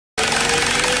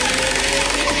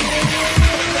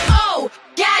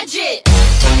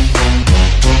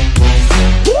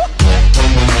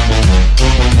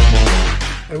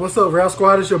What's up, Rap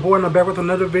Squad? It's your boy, and I'm back with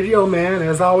another video, man.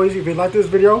 As always, if you like this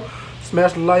video,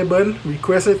 smash the like button,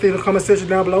 request anything in the comment section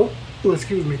down below. Ooh,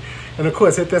 excuse me. And of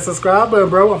course, hit that subscribe button,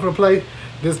 bro. I'm gonna play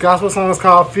this gospel song. It's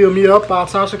called "Fill Me Up" by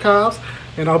Tasha Cobbs,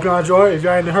 and I hope y'all enjoy it. If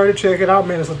y'all ain't heard it, check it out,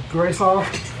 man. It's a great song,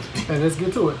 and let's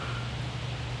get to it.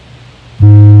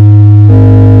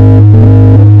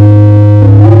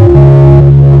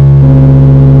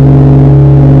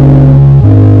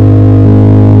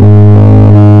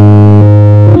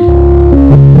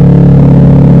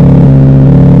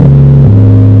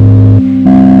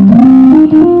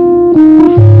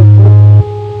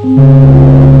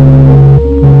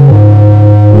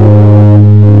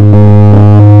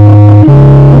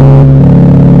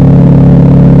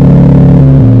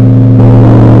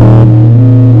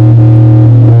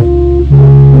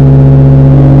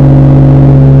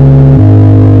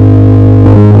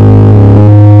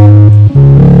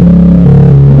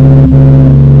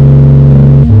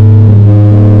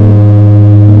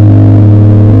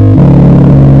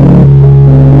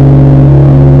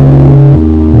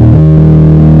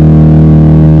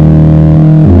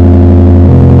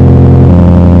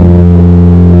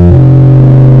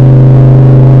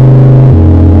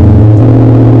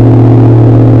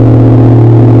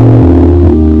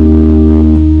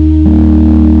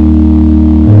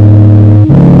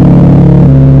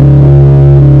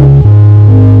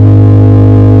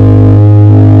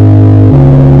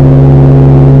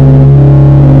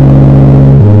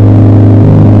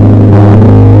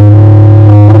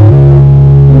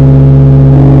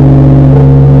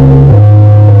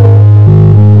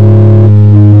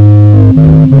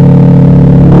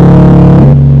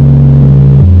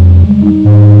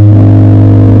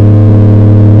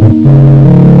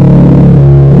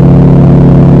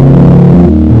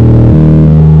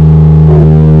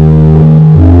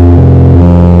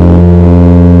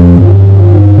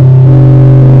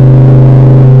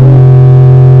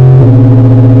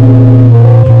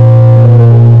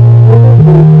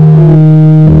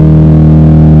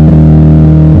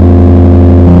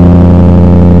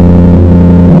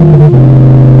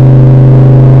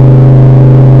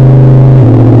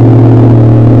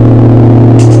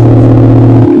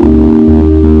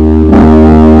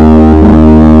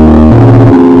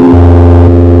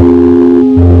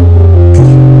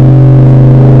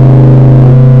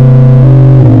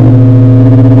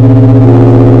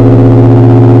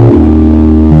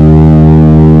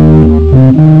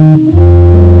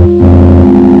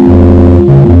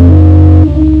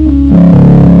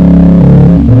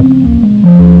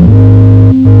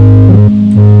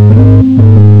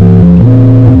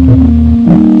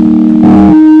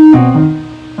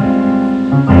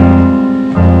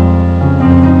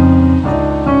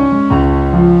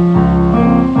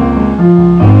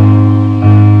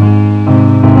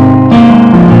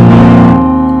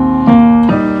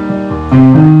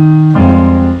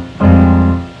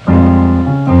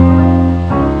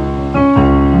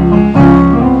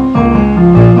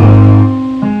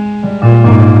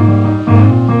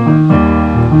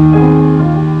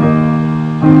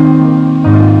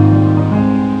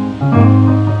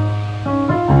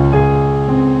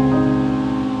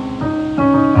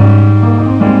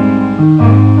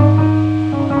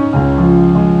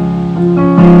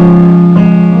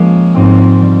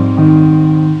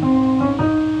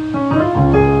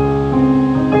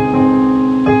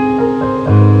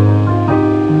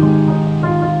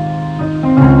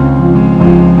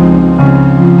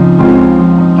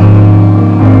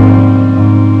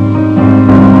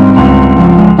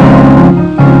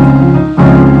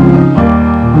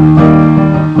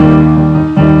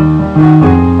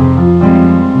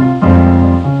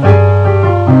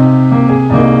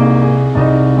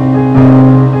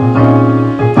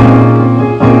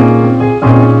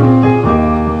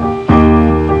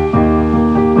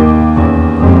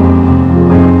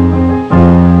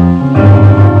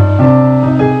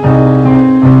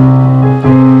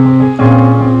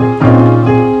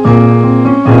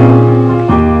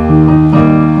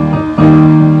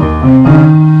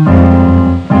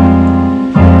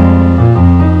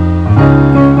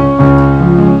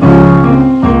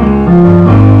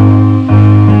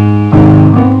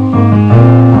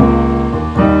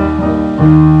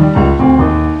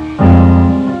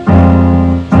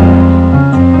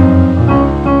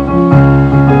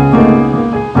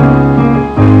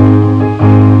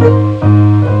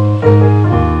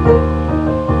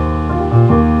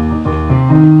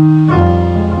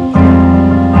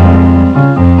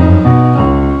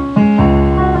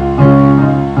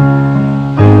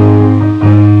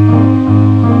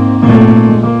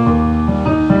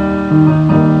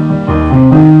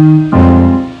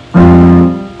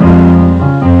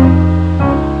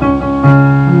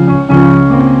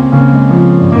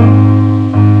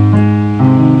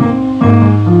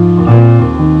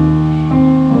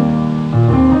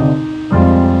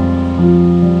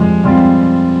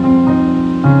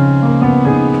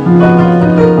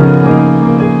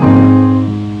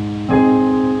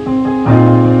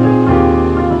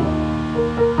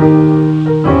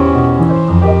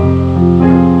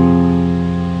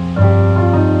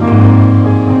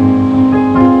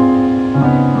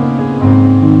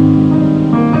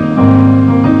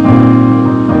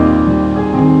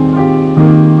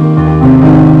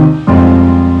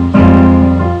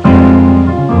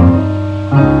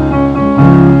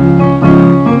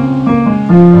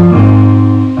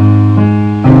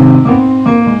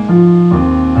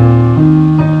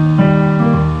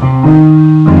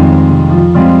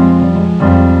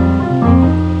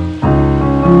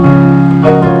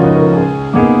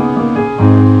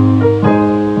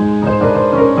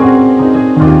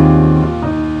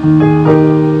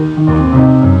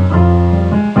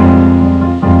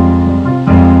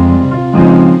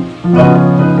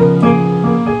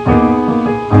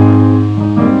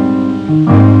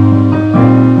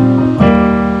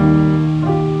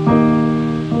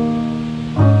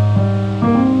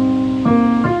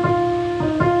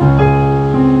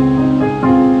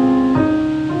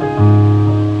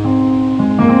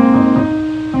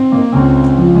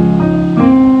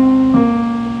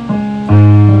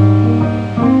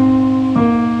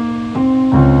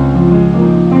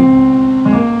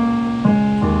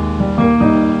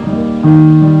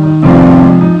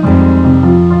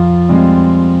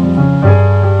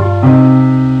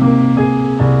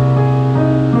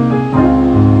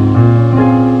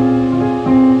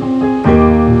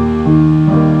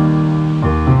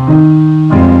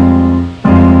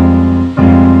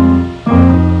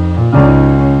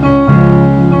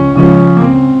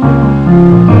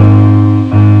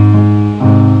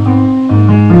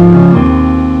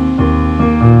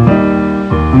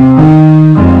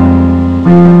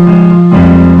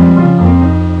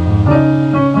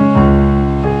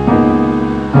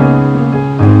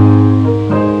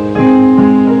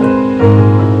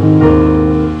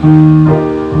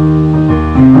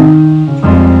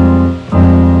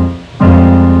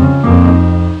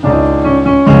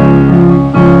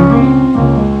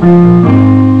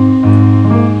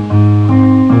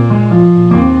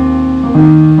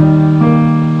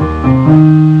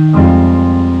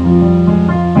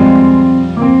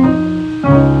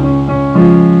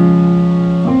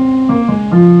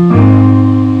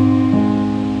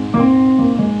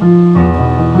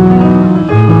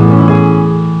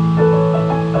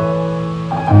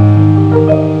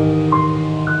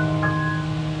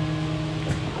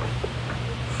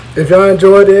 If y'all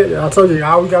enjoyed it, I told you I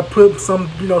always got to put some,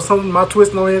 some of my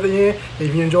twist on everything.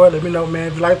 If you enjoyed it, let me know, man.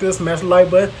 If you like this, smash the like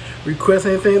button. Request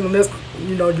anything on this,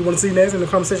 you want to see next in the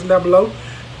comment section down below.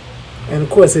 And of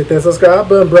course, hit that subscribe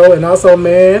button, bro. And also,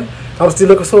 man, I'm still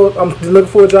looking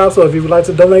for a job. So if you would like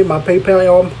to donate, my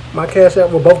PayPal and my Cash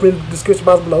App will both be in the description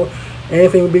box below.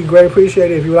 Anything would be great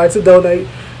appreciated if you would like to donate,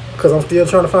 because I'm still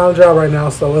trying to find a job right now.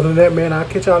 So other than that, man, I'll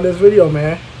catch y'all in this video,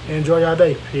 man. Enjoy y'all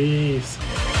day. Peace.